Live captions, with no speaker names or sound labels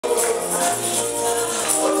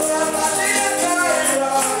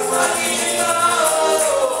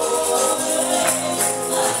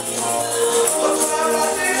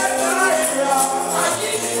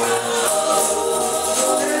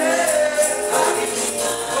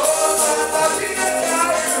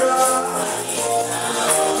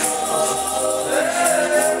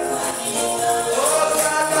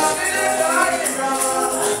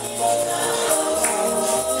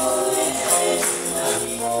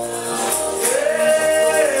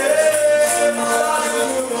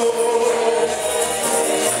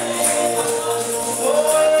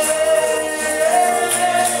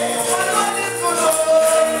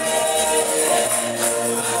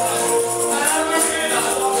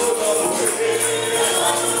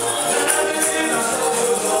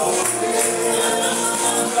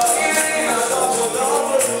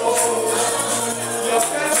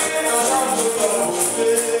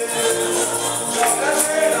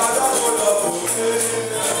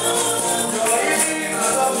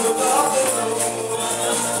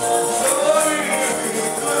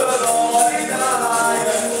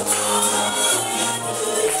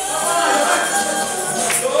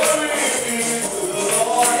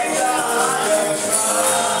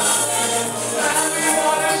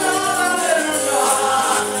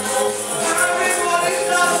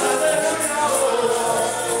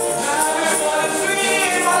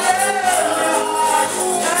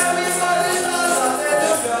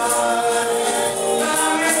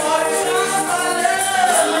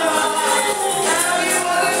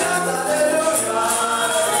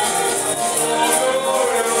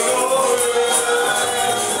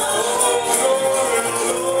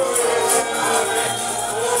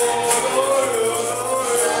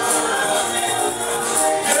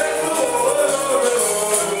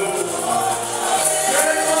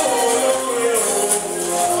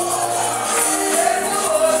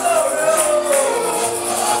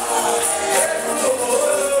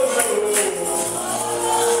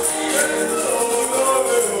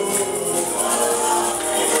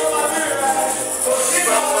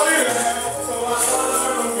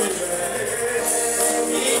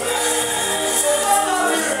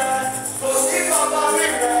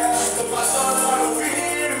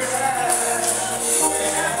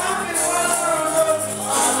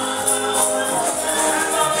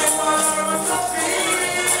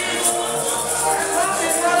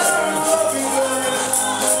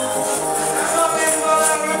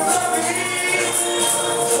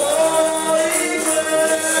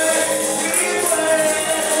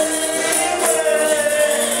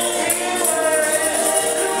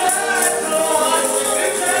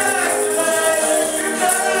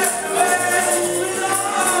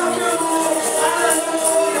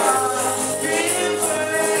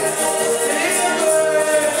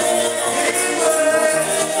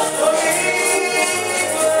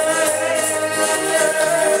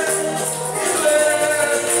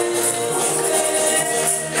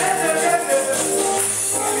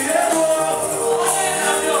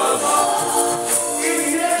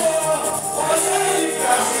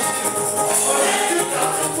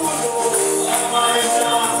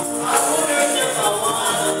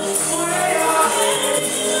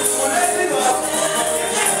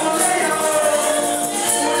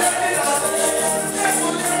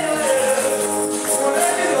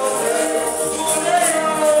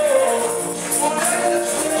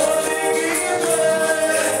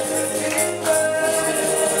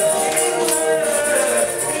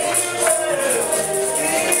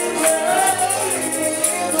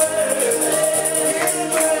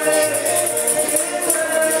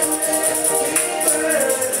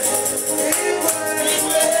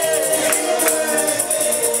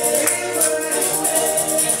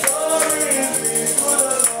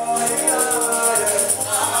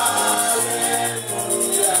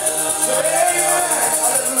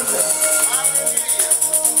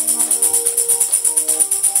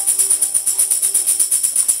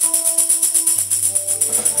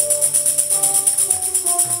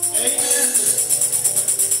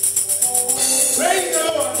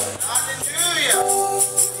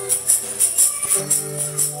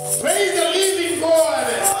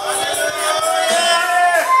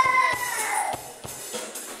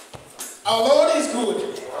Our Lord is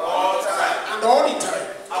good. All the time. And all the time.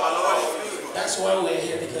 Our Lord is good. That's why we're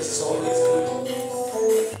here, because it's always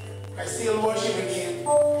good. I still worship again.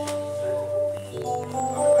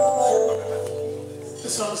 The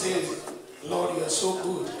song says, Lord, you are so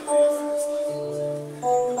good.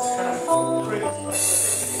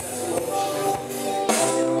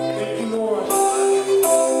 Thank you, Lord.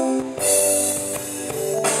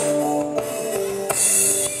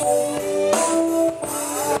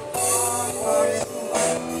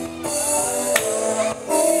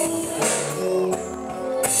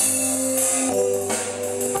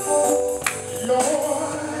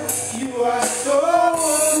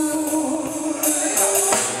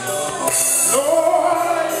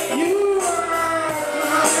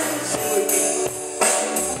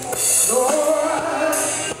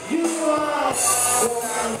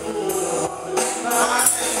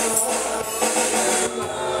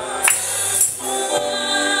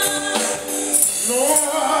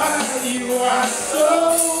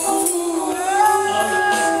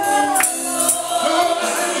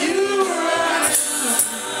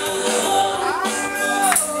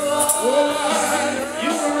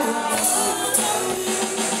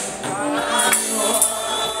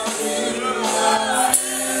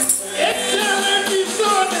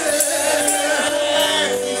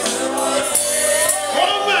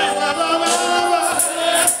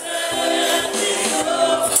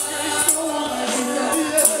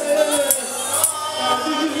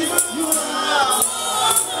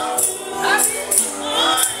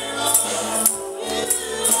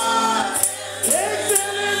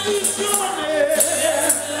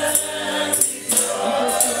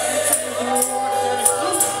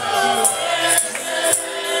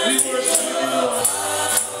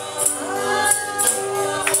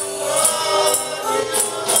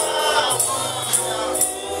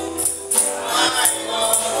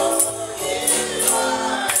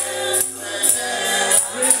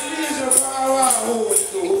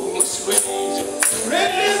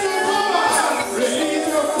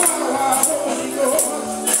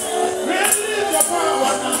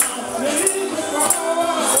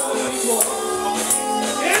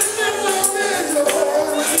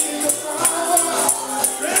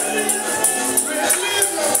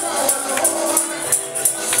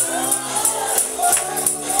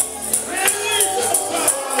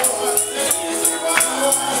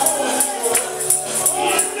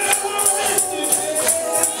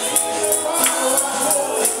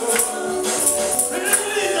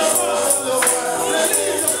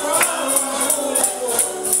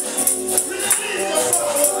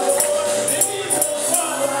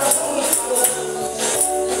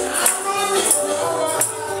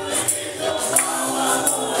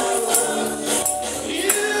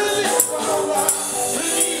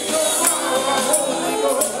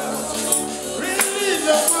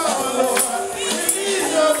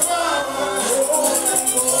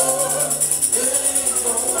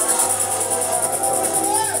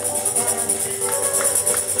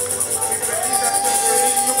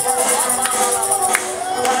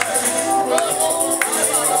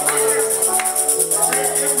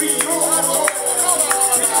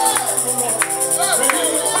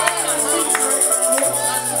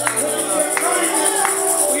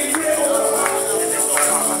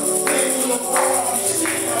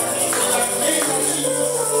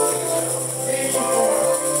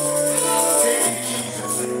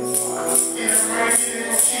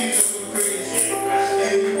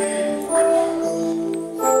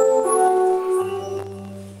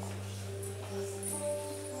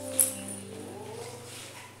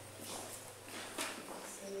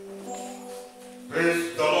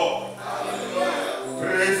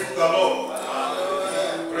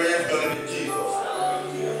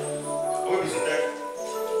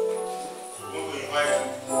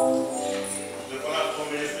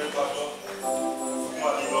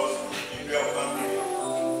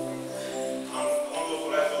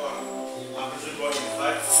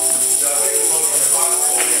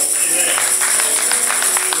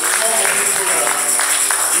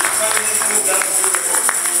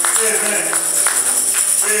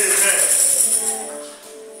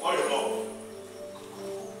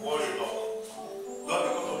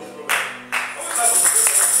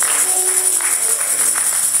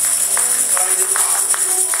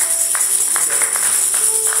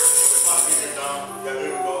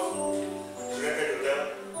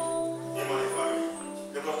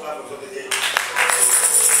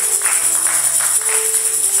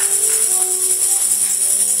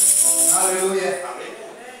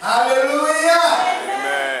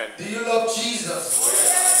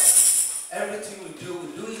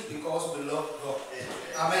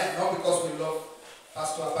 Amen. Not because we love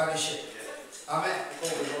Pastor Agbede. Amen.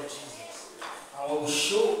 Because we love Jesus. And when we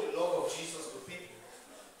show the love of Jesus to people,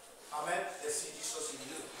 amen, they see Jesus in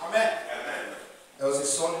you. Amen. Amen. There was a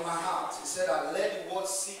song in my heart. He said, "I let the world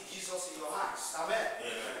see Jesus in your eyes." Amen.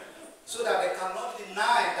 Amen. So that they cannot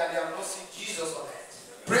deny that they have not seen Jesus on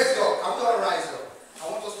earth. Praise God. Can we all rise up? I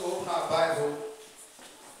want us to open our Bible.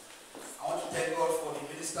 I want to thank God for the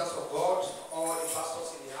ministers of God, all the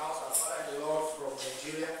pastors in the house, our Father in the Lord from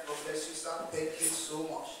Nigeria. God bless you, sir. Thank you so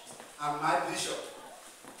much. And my bishop,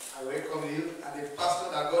 I welcome you. And the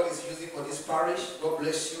pastor that God is using for this parish, God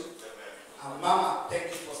bless you. And Mama, thank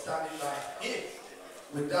you for standing by here.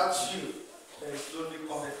 Without you, there is no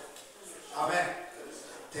coming. Amen.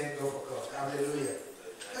 Thank God for God. Hallelujah.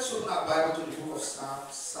 Let's open our Bible to the book of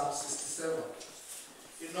Psalm 67.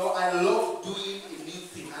 You know, I love doing a new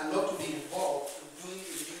thing. I love to be involved in doing a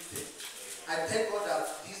new thing. I thank God that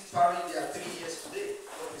this parish, they are 3 years today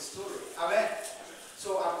of the story. Amen.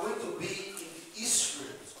 So I'm going to be in the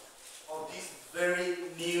history of this very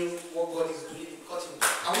new, what God is doing in Goteborg.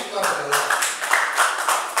 And we clap for the Lord.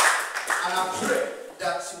 And I pray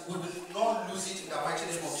that we will not lose it in the mighty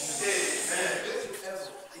name of Jesus. Amen.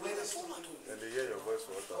 And they hear your voice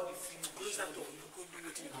for that.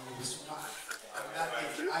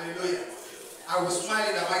 Hallelujah. I will smile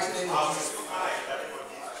in the mighty name of Jesus.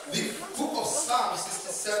 The book of Psalm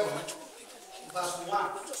 67, verse 1.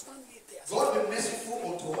 God be merciful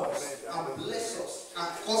unto us and bless us and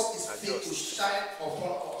cause his face to shine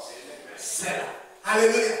upon us. Selah.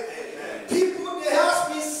 Hallelujah. Amen. People, they ask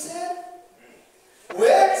me, say,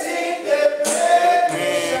 waiting the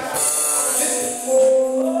break.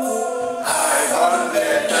 I want the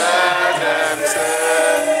and say,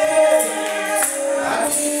 I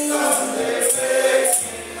need on the break.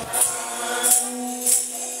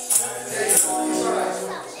 It's all right.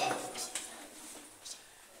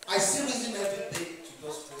 I see reason every day to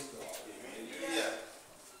just praise God.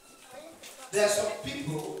 There are some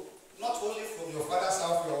people, not only from your father's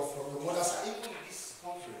house or from your mother's house, even in this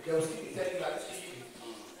country, they will still be telling you that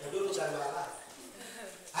they don't know that you are alive.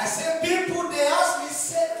 I say, people, they ask me,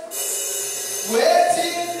 say,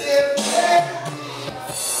 waiting the break.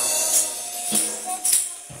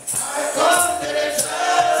 I come to the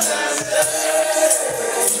church and say,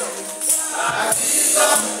 I see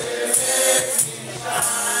something make me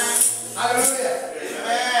shine. Hallelujah.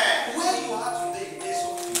 Amen. Where you are today, there's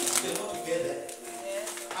some people they want to get there.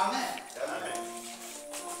 Amen. Amen.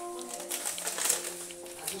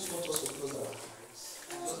 I just want us to close our eyes.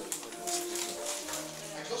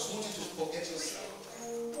 I just want you to forget yourself.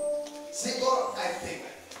 Say, God, I think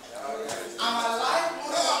I'm alive.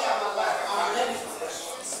 Not only I'm alive, I'm ready for this.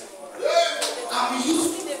 I'm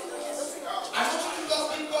used to it. I want you to just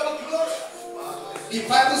give God the glory. The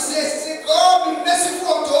Bible says, say, God be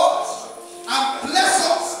merciful unto us and bless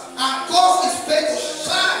us and cause his face to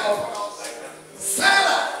shine upon us.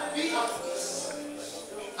 Selah, be at peace.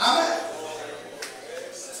 Amen.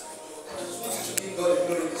 I just want you to give God the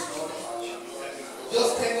glory this morning.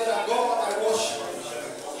 Just thank God that God, I worship you.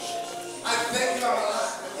 I thank you, I'm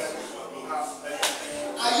alive.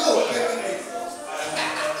 Are you okay with me?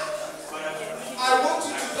 I want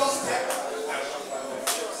you to just thank God.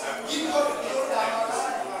 Give God the glory that I'm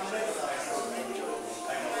alive. I'm ready.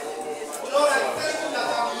 Lord, I thank you that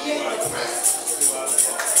I'm here in your presence.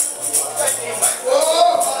 Oh,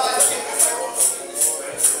 God, I thank you.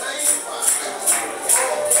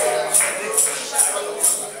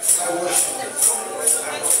 I worship you.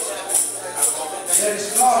 There is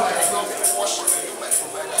no like you.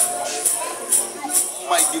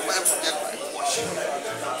 My divine project, my worship.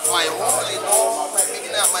 My all in all, my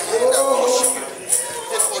beginning and my end, I worship you.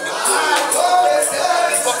 Take all the glory.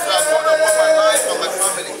 Because you are God upon my life and my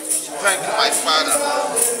family. Thank you, my Father,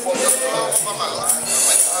 for your love over my life and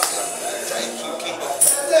my family. Thank you, King of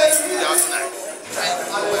Kings. Thank you,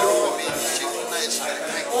 for being tonight.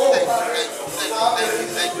 Thank you. Amen.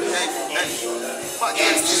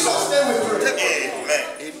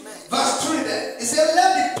 Verse 3 then, it said, let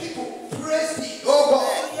the people praise thee, oh God.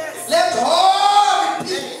 Let all the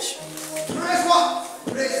people praise what?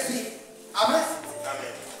 Praise thee. Amen.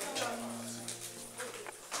 Amen.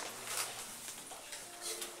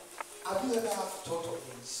 Have you ever thought of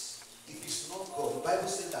this? If it's not God, the Bible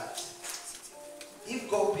says that if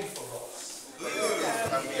God be for us,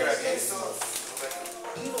 I'm here against us.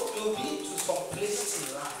 you'll be to some places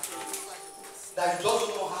in life that you don't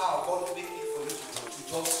know how God will make it for you to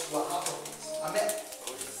just go out of it. Amen.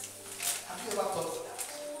 Have you ever thought of that?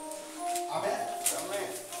 Amen. Amen.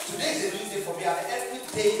 Today is a new day for me, and every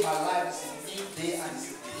day in my life is a new day and it's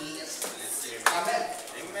a blessing. Amen.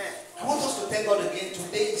 Amen. I want us to thank God again and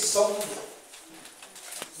today is Sunday,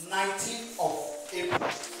 19th of April.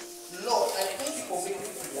 Lord, I thank you for making me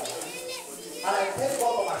their life. And I thank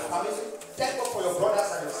God for my family. Thank God for your brothers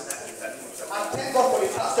and your sisters. I thank God for the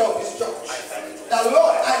pastor of this church. The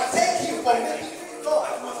Lord, I thank you for making me, Lord,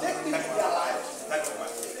 make me their life.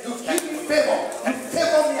 You give me favor. You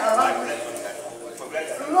favor me around me.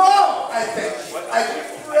 Lord, I thank you. I give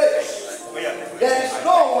you praise. There is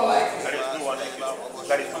no one like you.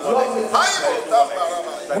 Lord, we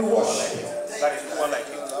worship you.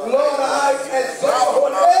 Lord, I exalt your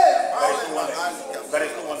holy name. There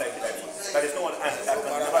is no one like you. There is no one else. I can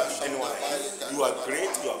never be anyone like you. You are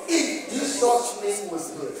great. You are great. In Jesus' name we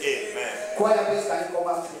pray. Amen. Choir, please, can you come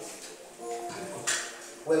out, please?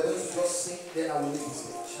 We're going to just sing, then I will leave the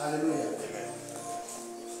stage. Hallelujah. Amen.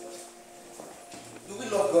 Do we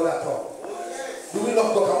love God at all? Do we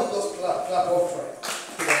love God? Can we just clap all for it?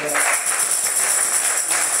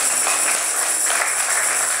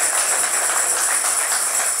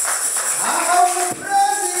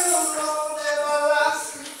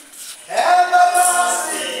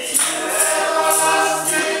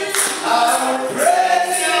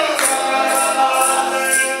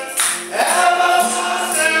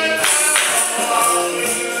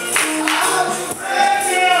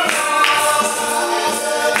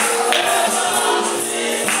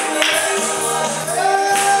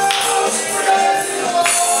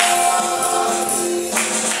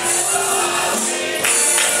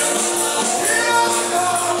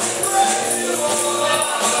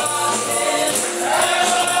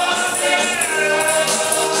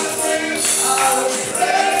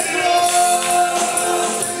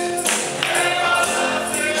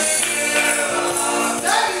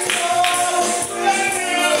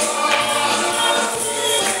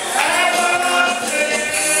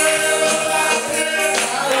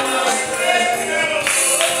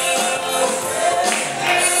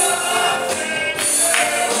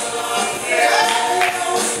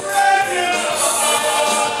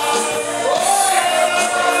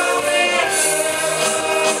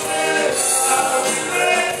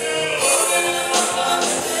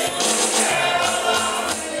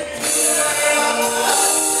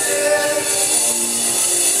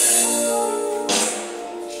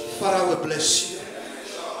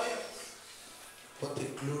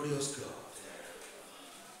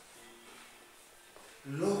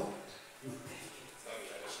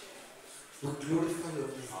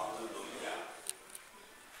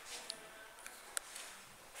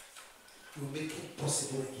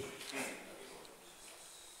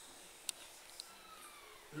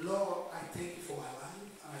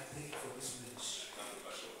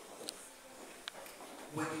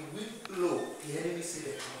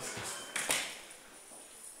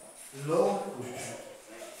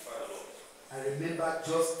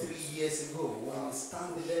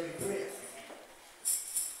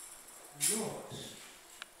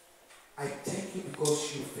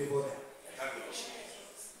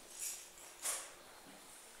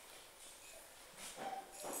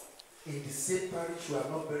 In the same parish, you have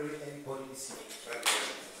not buried anybody this year.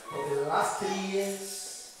 For the last 3 years,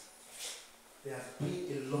 there has been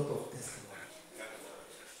a lot of testimony.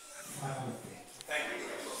 Father, thank you.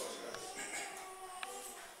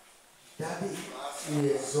 Daddy, we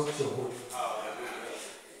exalt your holy name.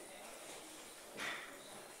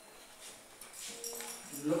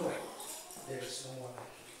 Lord, there is no one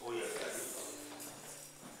like you.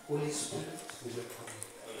 Holy Spirit, we welcome you.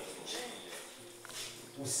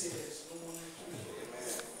 We say there is no one like you.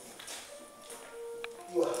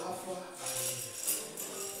 You are Alpha and Omega.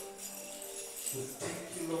 We thank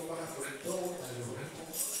you, Lord Father, for the door that you opened,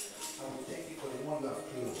 and we thank you for the one you have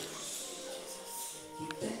closed. We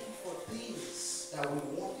thank you for things that we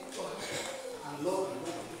wanted to happen, and Lord, we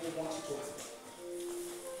know people want it to happen.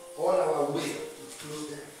 All our way, you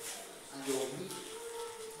close them, and your will,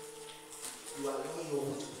 you allow your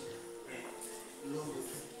will to be done. Lord, we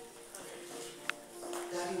thank you.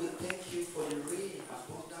 Daddy, we thank you for the rain,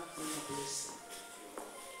 abundant rain of blessing.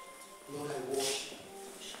 Lord, I worship you.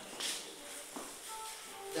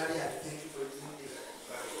 Daddy, I thank you for a new day.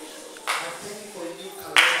 I thank you for a new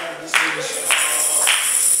calendar in this ministry.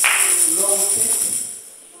 Lord, thank you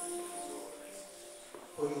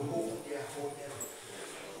for your hope in their whole heaven.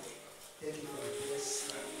 Thank you for the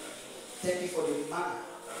blessing. Thank you for the manna.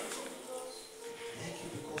 Thank you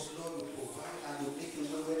because, Lord, you provide and you make a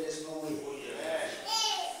way where there's no way.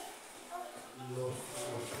 Lord,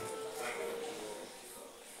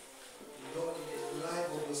 Lord, in the life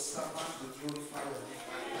of your servant, we glorify your name.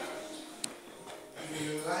 In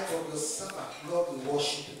the life of your servant, Lord, we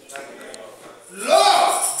worship you.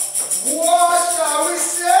 Lord, what shall we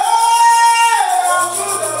say?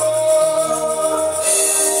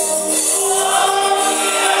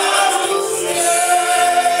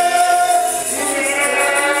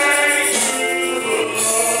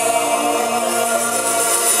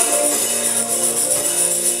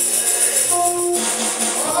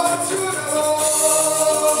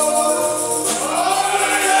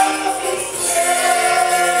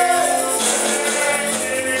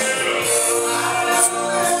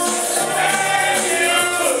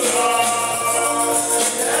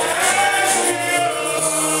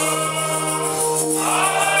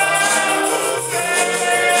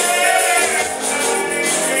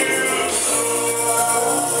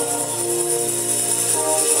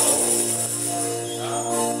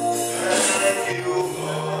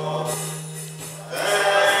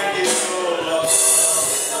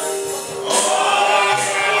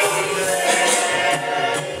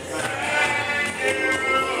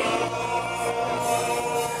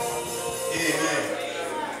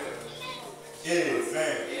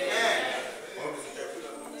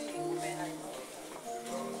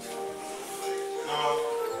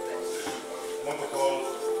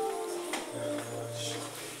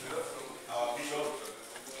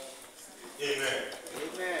 Amen.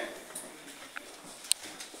 Amen.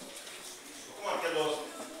 So come and tell us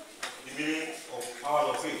the meaning of hours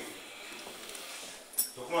of faith.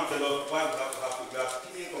 So come and tell us why we have to have faith. We are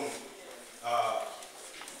speaking from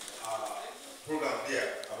program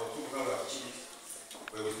there about 2 programs of faith,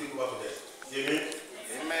 where we speak about today. Amen.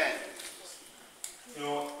 Amen. You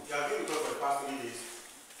know, you have been with us for the past 3 days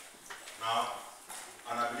now,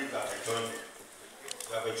 and I believe that I joined you.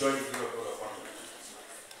 We have enjoyed the glory of God upon you.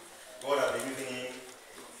 God has been using him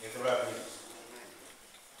in several places.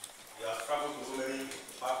 He has traveled to so many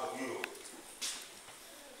parts of Europe.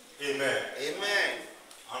 Amen. Amen.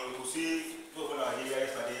 And we could see those people that are here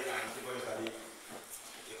yesterday and people yesterday.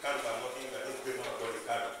 The cards are nothing that this great man of God is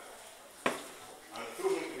carrying. And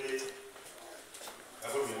through him today, we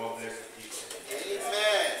are going to be more blessed in Jesus' name.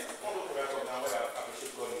 Amen. I want to record now where I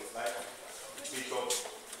appreciate God in his life. Bishop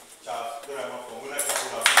Charles, where I'm from. When I come to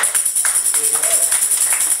my Amen.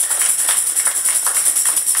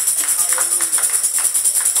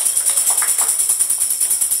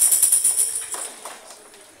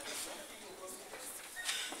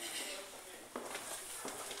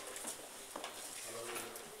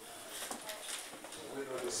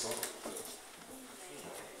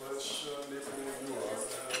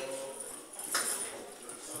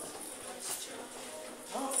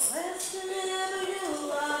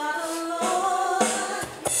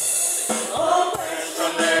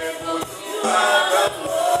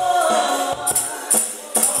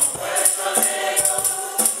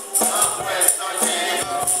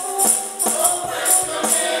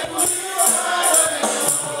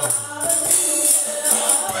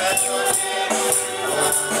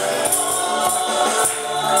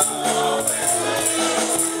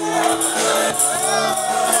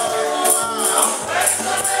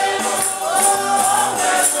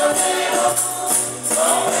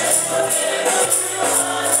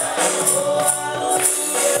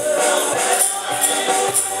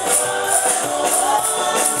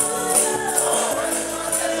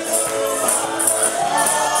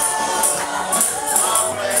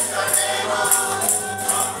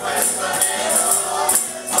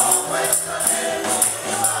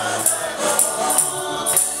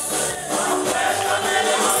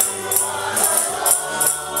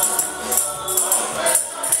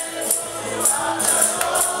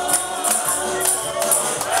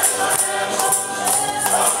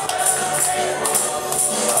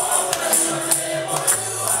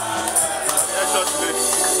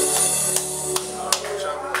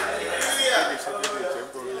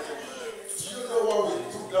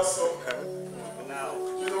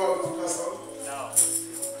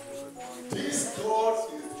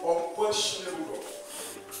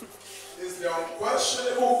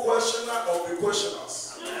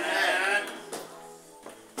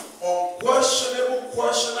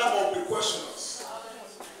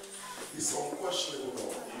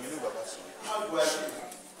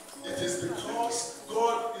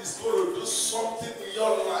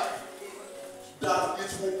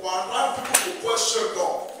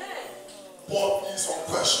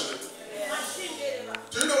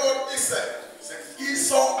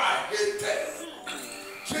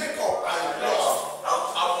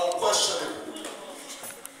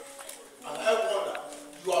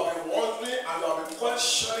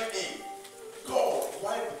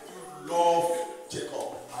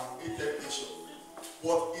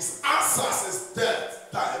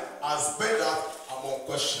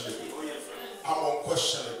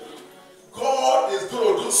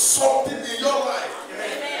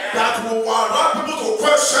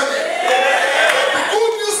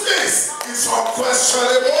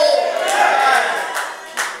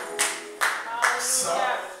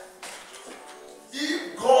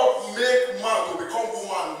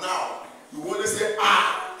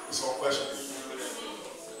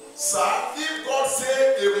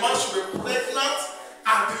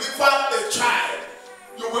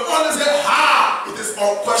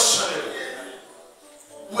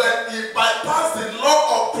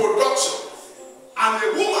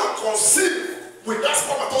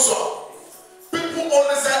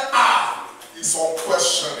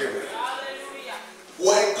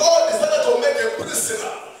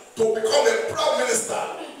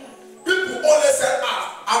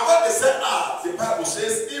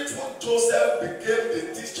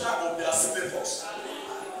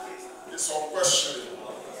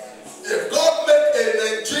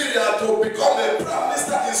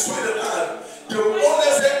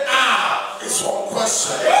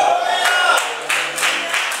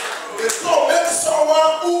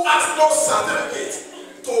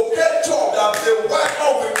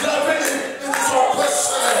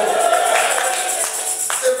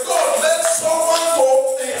 If God makes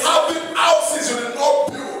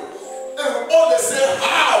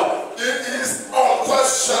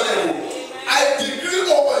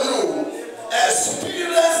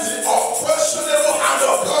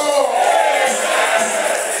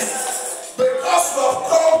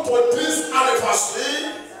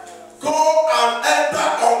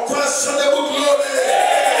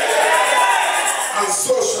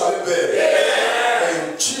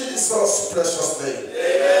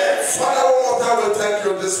thank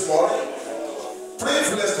you this morning.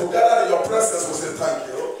 Privilege to gather in your presence, we say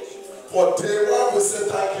thank you. For day one, we say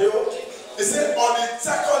thank you. He said on the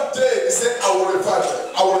second day, he said, I will revive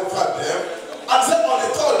them. I will revive them. And he said on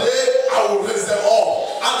the third day, I will raise them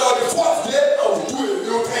up. And on the fourth day, I will do a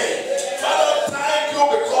new thing. Father, thank you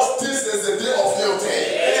because this is the day of new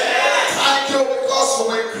thing. Thank you because you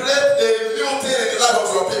will create a new thing in the life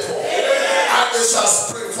of your people. And it shall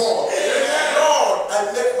spring forth. Lord,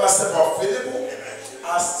 I make myself available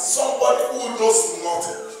as somebody who knows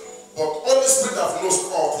nothing. But Holy Spirit that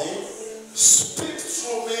knows all things, speak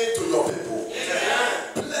through me to your people.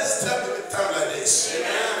 Bless them in a time like this.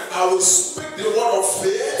 I will speak the word of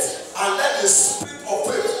faith and let the spirit of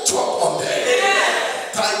faith drop on them.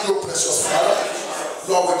 Thank you, precious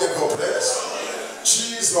Father. Lord, we give you praise.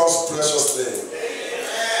 Jesus' precious name.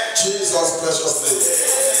 Jesus' precious name.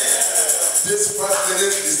 This 5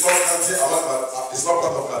 minutes is not counting it's not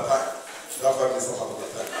part of my time. That 5 minutes is not part of my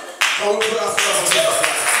time. Can we put our hands?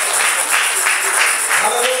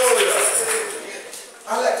 Hallelujah.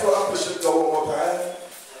 I'd like to appreciate God one more time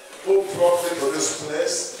who brought me to this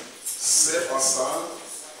place, safe and sound,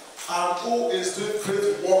 and who is doing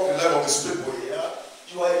great work in the life of his people here.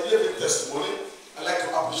 You are a living testimony. I'd like to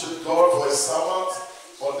appreciate God for his servant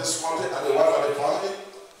on this mountain and the wife and the family.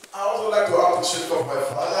 I also like to appreciate God for my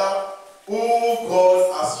father, who God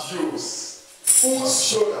has used, whose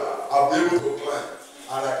shoulder I've been able to climb,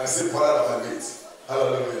 and I can see Father that I meet.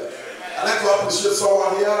 Hallelujah. I'd like to appreciate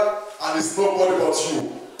someone here, and it's nobody but you.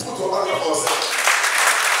 Put your hand up for yourself.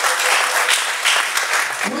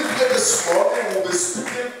 Briefly this morning, we'll be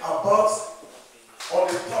speaking about on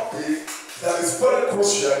a topic that is very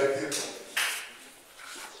crucial in the kingdom.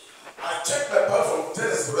 I checked my Bible from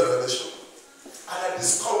Genesis to Revelation, and I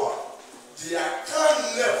discovered there can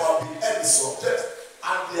never be any subject,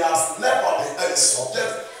 and there has never been any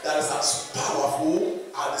subject that is as powerful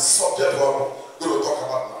as the subject we're going to talk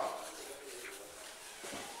about now.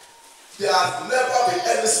 There has never been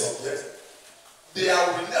any subject, there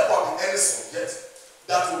will never be any subject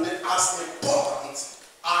that will be as important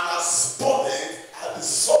and as important as the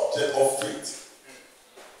subject of faith.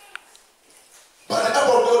 By the help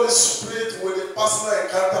of the Holy Spirit, with a personal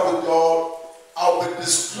encounter with God, I will be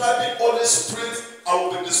describing Holy Spirit, I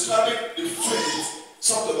will be describing the faith,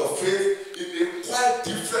 something of faith, in a quite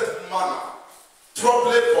different manner,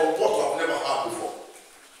 probably from what I've never had before.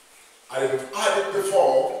 And if you've had it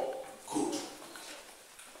before, good.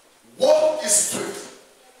 What is faith?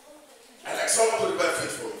 I'd like someone to define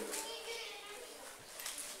faith for me.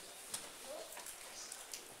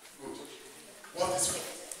 Good. What is faith?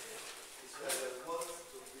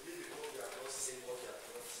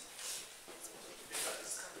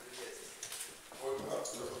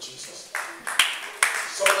 For Jesus.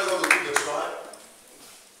 Somebody going to do the try?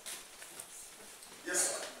 Yes,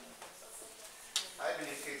 sir. I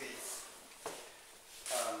believe faith is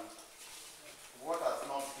what has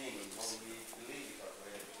not been, but we believe it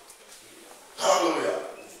already. Hallelujah.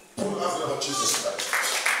 Put hands up on Jesus Christ.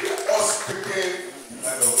 We are all speaking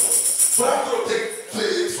like a God. But I'm going to take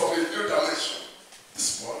faith from a new dimension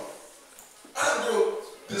this morning. I'm going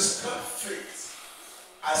to describe faith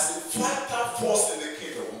as a vital force in the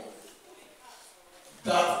kingdom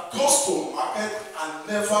that goes to market and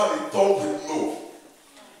never return with no.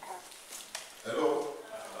 Hello?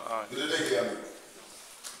 You didn't hear me.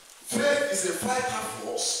 Faith is a vital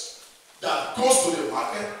force that goes to the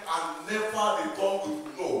market and never return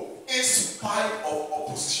with no, in spite of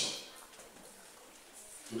opposition.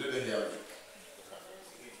 You didn't hear me.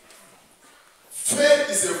 Faith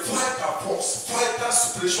is a vital force, vital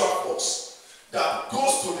spiritual force that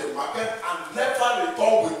goes to the market and never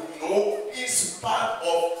return with no, in spite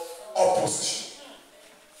of opposition.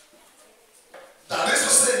 That is to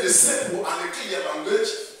say, in the simple and the clear language,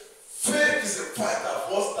 faith is a vital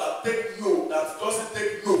force that doesn't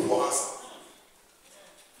take no for answer.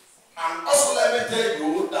 And also let me tell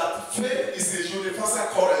you that faith is a universal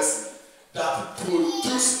currency that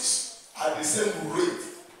produces at the same rate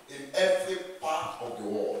in every part of the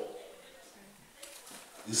world.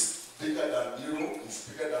 It's bigger than euro, it's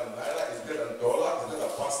bigger than naira, it's bigger than dollar, it's bigger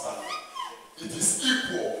than pound sterling. It is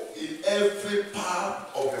equal in every part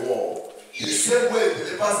of the world. The same way it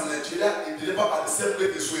delivers in Nigeria, it delivers at the same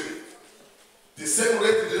rate in Sweden. The same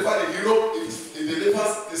rate it delivers in Europe, it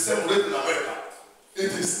delivers the same rate in America.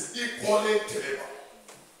 It is equally delivered.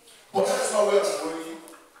 But that is not where I'm going.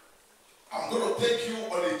 I'm going to take you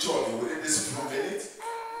on a journey within this few minutes,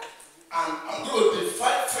 and I'm going to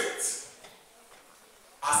define faith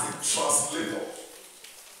as a translator.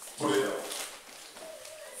 Put it down.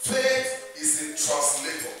 Faith is a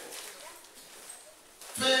translator.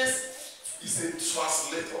 Faith is a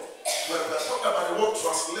translator. When we are talking about the word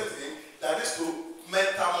translating, that is to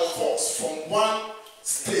metamorphose from one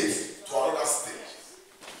state to another state.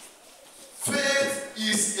 Faith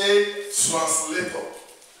is a translator.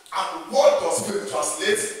 And what does faith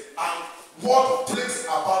translate? And what brings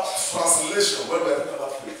about translation when we are talking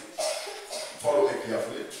about faith? Follow me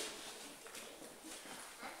carefully.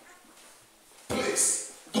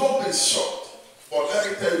 Please, don't be shocked. But let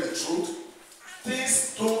me tell you the truth.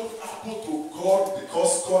 Things don't happen to God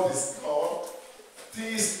because God is God.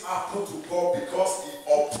 Things happen to God because He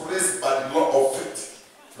operates by the law of faith.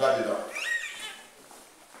 Write it down.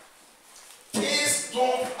 Things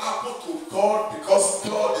don't happen to God because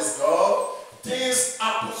God is God. Things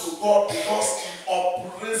happen to God because He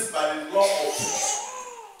operates by the law of faith.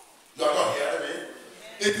 You are not hearing me?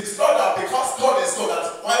 It is not that because God is God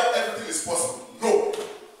that why everything is possible. No.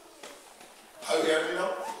 Are you hearing me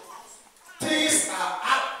now? Things are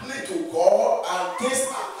happening to God and things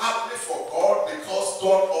are happening for God because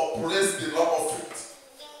God operates the law of faith.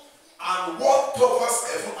 And what covers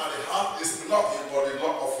heaven and the earth is nothing but the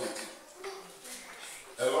law of faith.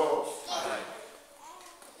 Hello?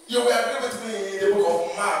 You will agree with me in the book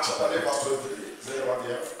of Mark chapter 8 verse 23. Is there anyone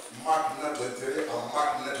here? Mark 9:23 and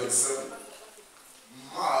Mark 9:27.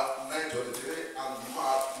 Mark 9:23 and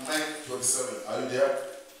Mark 9:27. Are you there?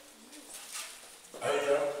 Are you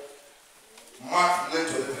there? Mark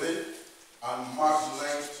 9:23 and Mark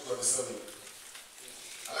 9:27.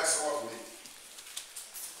 Alexa, what will it?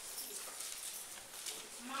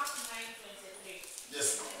 Mark 9:23.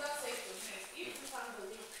 Yes. Jesus said to him, if you can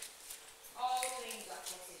believe, all things are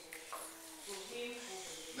possible to him who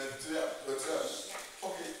believes.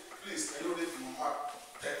 Okay, please, can you read Mark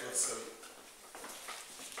 10:27?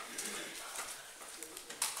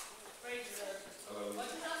 Praise the Lord. But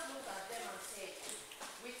Jesus looked at them and said,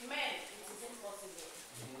 with men it is impossible,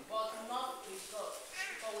 but not with God.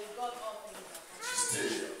 For with God all things are possible. Stay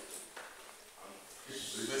here.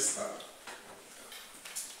 Remain standing.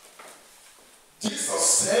 Jesus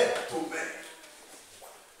said to men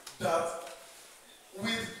that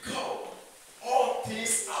with God all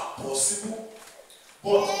things are possible,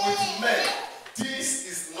 but with men this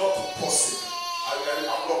is not possible.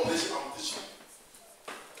 I'm not preaching, I'm teaching.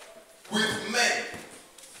 With men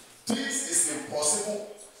this is impossible,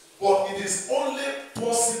 but it is only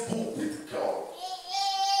possible with God.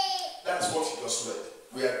 That's what you just read.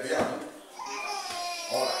 We are there.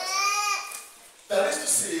 Alright. That is to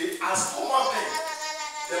say, as human beings,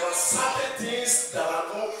 there are certain things that are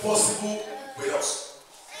not possible with us.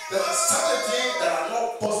 There are certain things that are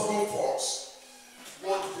not possible for us.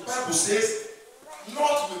 What the Bible says,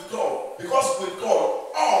 not with God, because with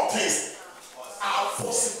God, all things are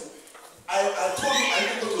possible. I told you I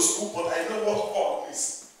didn't go to school, but I know what all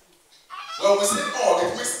means. When we say all,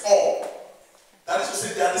 it means all. That is to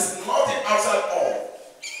say, there is nothing outside all.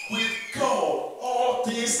 With God, all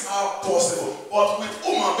things are possible. But with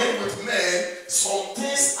human being, with men, some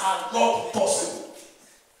things are not possible.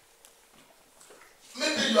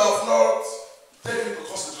 Maybe you have not taken into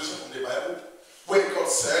consideration from the Bible when God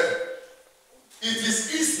said, it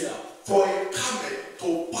is easier for a camel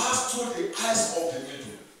to pass through the eyes of the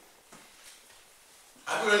needle.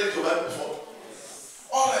 Have you read it to the Bible before?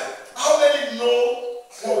 Alright. How many know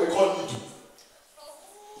what we call needle?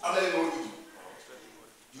 How many know needle?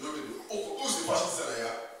 You know needle. Oh, who's the fashion designer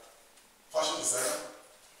here? Fashion designer?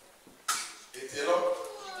 A tailor?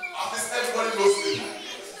 At least everybody knows needle.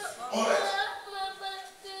 Alright.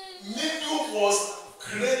 Needle was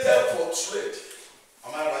created for trade.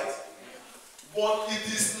 Am I right? But it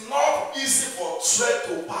is not easy for trade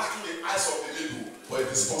to pass through the eyes of the needle, but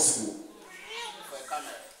it is possible.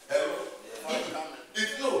 Hello?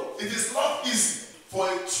 No, it is not easy for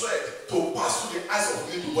a thread to pass through the eyes of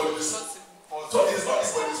the needle, but it is possible. So it is not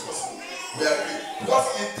easy, but it is possible. We agree. Because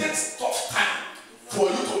it takes tough time for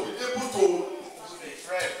you to be able to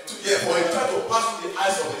for a thread to pass through the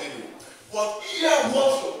eyes of the needle. But here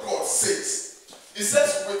what the God says. It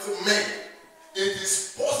says with men, it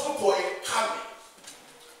is possible for a camel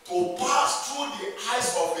to pass through the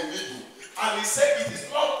eyes of the needle. And he said it is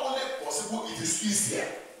not only possible, it is easier.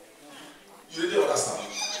 You really understand?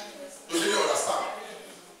 You really understand?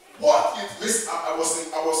 What it means, I was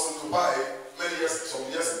in Dubai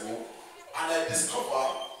some years ago, and I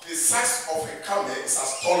discovered the size of a camel is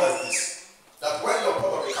as tall as this. That when you're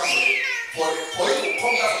part of a camel, for you to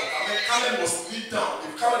come down from the camel must kneel down.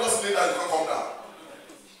 If camel doesn't kneel down, you can't come down.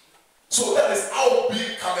 So that is how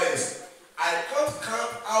big camel is. I can't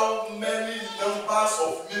count how many numbers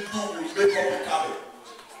of needles will make up a camel.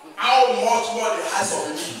 How much more the eyes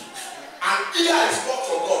of a needle. And here is what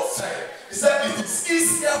your God said. He said, it is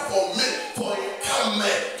easier for me,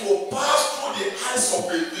 eyes of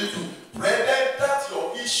a little, brethren, that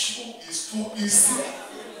your issue is too easy.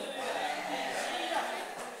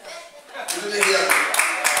 You didn't hear me.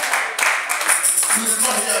 You did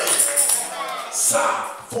not hear me. Sir,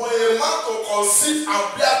 for a man to conceive and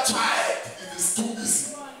bear child, it is too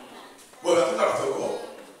easy. But I think after God.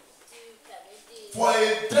 For a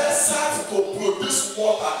desert to produce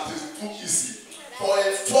water, it is too easy. For a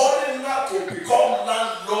foreigner to become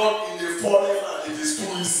landlord in a foreign land, it is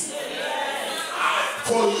too easy.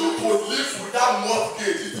 For you to live without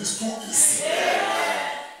mortgage, it is too easy.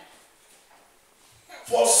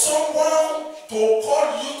 For someone to call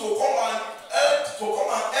you to come and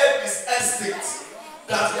help his estate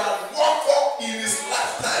that he has worked for in his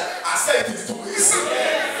lifetime, I say it is too easy.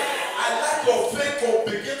 I like your faith to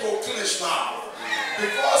begin to clinch now.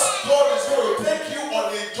 Because God is going to take you on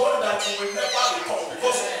a journey that you will never return.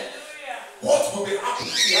 Because what will be happening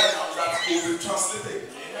here now is that you will be translated.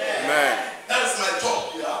 Amen. That is my job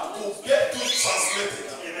here, to get you translated.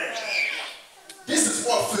 Amen. This is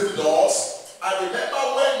what faith does. I remember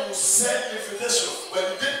when you sent invitation, when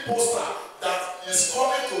you did poster that is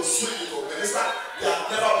coming to swing to minister, they have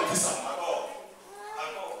never been visited at all.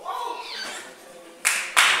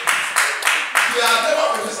 They have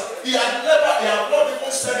never been visited. He had not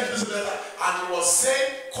even sent this letter, and he was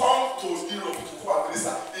saying, come to Europe to come and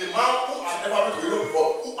minister. A man who had never been to Europe before,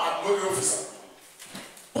 who had no Europe visa.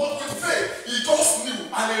 But with faith, he just knew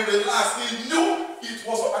and he realized, he knew it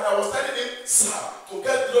was, and I was telling him, sir, to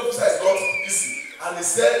get Europe visa is not easy. And he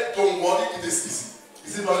said, don't worry, it is easy.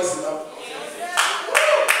 Is it not easy now?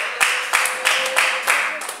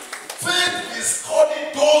 Faith is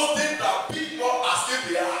calling those things that be not as if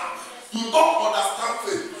they are. You don't understand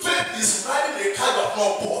faith. Faith is riding a car you have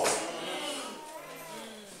not bought.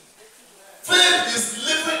 Faith is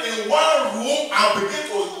living in one room and begin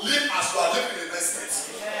to live as you are living in an estate.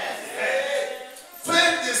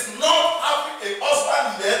 Faith is not having a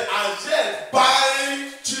husband yet and yet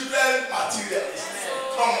buying children materials.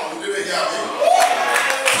 Come on, you didn't hear me.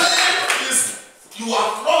 Faith is you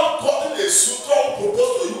have not gotten a suitor who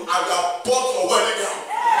proposed to you and you have bought your wedding gown.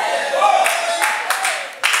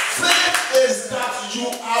 Is that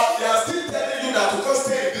they are still telling you that you can't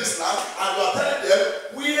stay in this land, and you are telling them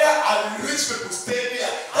where are the rich people staying here.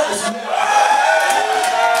 That is come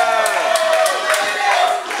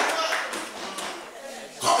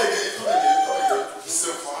again.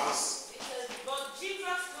 So fast. But Jesus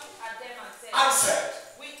looked at them and said,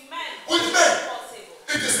 with men,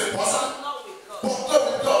 it is impossible. But not with God.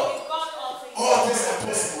 With God all things are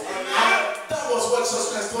possible. And that was what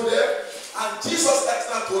Jesus Christ told them. And Jesus Christ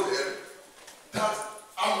told them that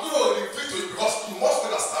I'm going to repeat to you because you must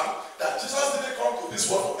understand that Jesus didn't come to this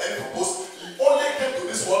world for any purpose. He only came to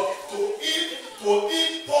this world to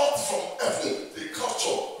import from heaven the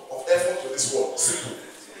culture of heaven to this world. Simple.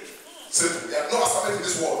 We have no assignment in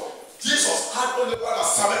this world. Jesus had only one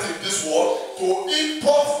assignment in this world to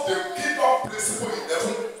import the kingdom principle in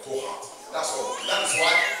heaven to earth. That's all. That is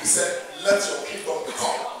why he said, let your kingdom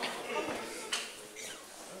come.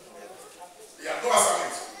 He had no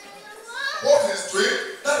assignment. What he is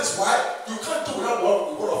doing, that is why you can't do without the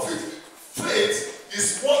word of faith. Faith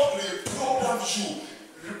is what reprograms you.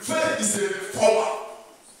 Faith is a reformer.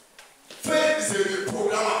 Faith is a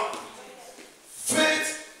reprogrammer. Faith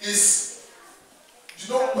is,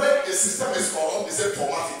 when a system is corrupt, it's a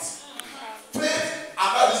format it. Faith,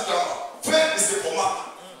 about this grammar, faith is a format.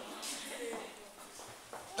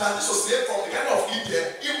 That this was said from the Garden of Eden,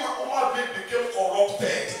 human being became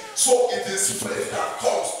corrupted. So it is faith that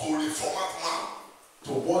comes to reformat man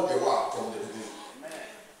to what they were from the beginning.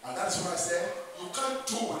 And that's why I said, you can't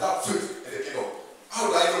do without faith in the kingdom. How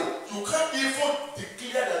do I know? You can't even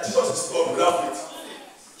declare that Jesus is Lord without faith.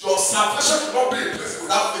 Your salvation cannot be in place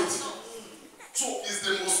without faith. So it's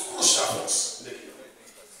the most crucial force in the kingdom.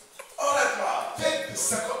 Alright, now, take the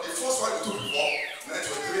first one you took before, then you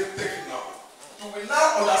take it now. You will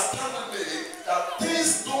now understand that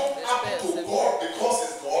things don't happen to God because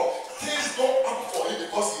he's God. Things don't happen for him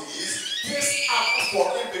because he is. Things happen for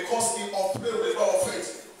him because he operates with the power of faith.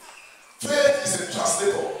 Faith is a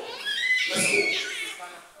translator. Let's go.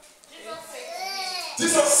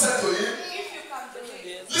 Jesus said to him,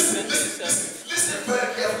 listen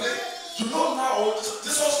very carefully. You know now,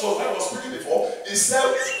 Jesus was when I was speaking before, he said,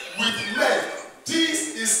 with men,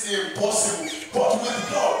 this is impossible. But with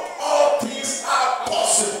God, all things are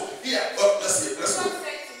possible. Here, let's go.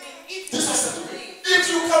 Jesus said to me, if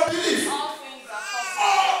you can believe,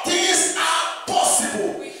 all things are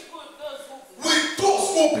possible. With those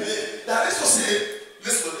who believe. That is to say,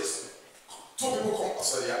 listen to this. Two people come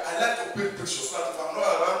outside here. I like to paint pictures so that if I'm not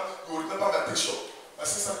around, you will remember my picture. My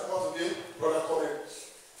sister come out to me in, brother, come in.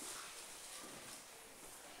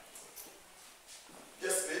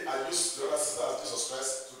 Yesterday, I used the other sister as Jesus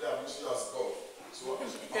Christ. Today, I'm using you as God. So, I'm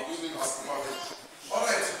using you as human being. All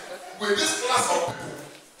right. With this class of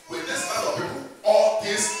people, all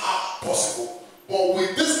things are possible. But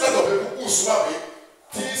with this class of people who swap it,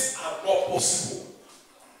 things are not possible.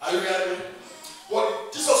 Are you hearing me?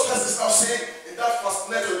 What Jesus Christ is now saying in that verse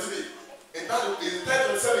 9:23, in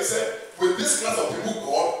 10:27, he said, with this class of people,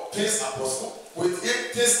 God, things are possible. With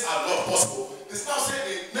it, things are not possible. It's now saying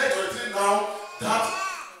in 9:23 now that,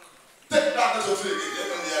 take that 9:23 again,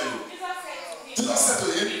 let me hear you. Jesus said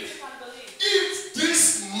to him, if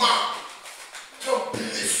this man can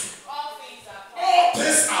believe, all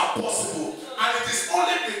things are possible. And it is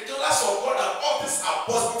only the class of God that all things are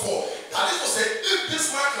possible for. That is to say, if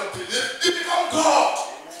this man can believe, he becomes God.